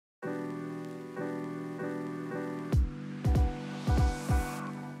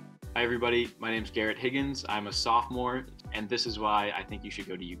Hi everybody, my name's Garrett Higgins. I'm a sophomore, and this is why I think you should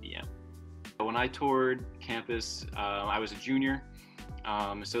go to UVM. When I toured campus, I was a junior,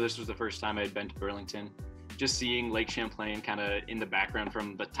 so this was the first time I had been to Burlington. Just seeing Lake Champlain kind of in the background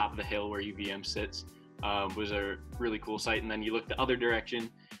from the top of the hill where UVM sits was a really cool sight. And then you look the other direction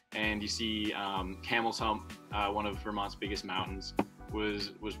and you see Camel's Hump, one of Vermont's biggest mountains,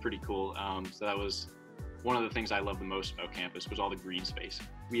 was pretty cool. So that was one of the things I love the most about campus was all the green space.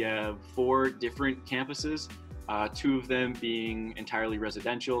 We have 4 different campuses, 2 of them being entirely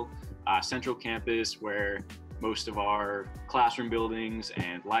residential. Central campus, where most of our classroom buildings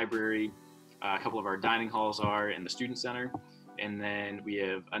and library, a couple of our dining halls are, and the student center. And then we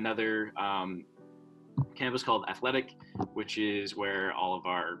have another campus called Athletic, which is where all of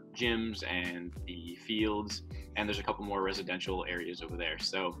our gyms and the fields, and there's a couple more residential areas over there.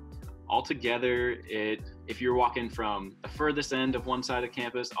 So altogether, if you're walking from the furthest end of one side of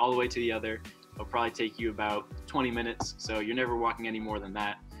campus all the way to the other, it'll probably take you about 20 minutes. So you're never walking any more than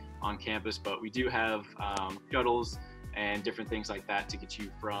that on campus, but we do have shuttles and different things like that to get you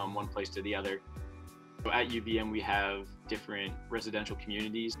from one place to the other. So at UVM, we have different residential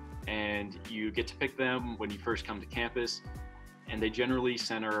communities, and you get to pick them when you first come to campus, and they generally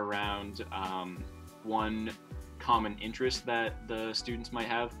center around one common interest that the students might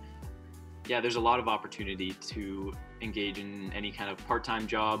have. Yeah, there's a lot of opportunity to engage in any kind of part-time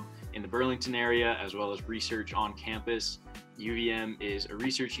job in the Burlington area, as well as research on campus. UVM is a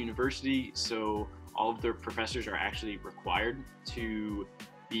research university, so all of their professors are actually required to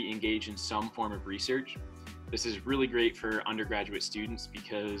be engaged in some form of research. This is really great for undergraduate students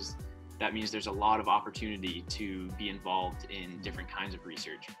because that means there's a lot of opportunity to be involved in different kinds of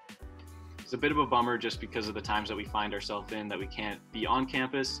research. It's a bit of a bummer just because of the times that we find ourselves in that we can't be on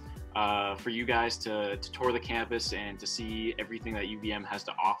campus. For you guys to tour the campus and to see everything that UVM has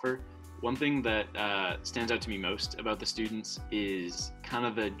to offer. One thing that stands out to me most about the students is kind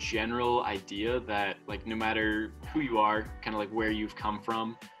of the general idea that, like, no matter who you are, kind of like where you've come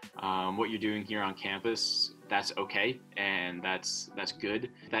from, what you're doing here on campus, that's okay and that's good.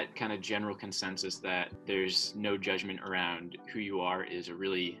 That kind of general consensus that there's no judgment around who you are is a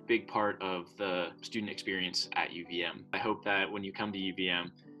really big part of the student experience at UVM. I hope that when you come to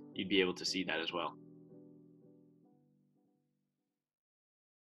UVM, you'd be able to see that as well.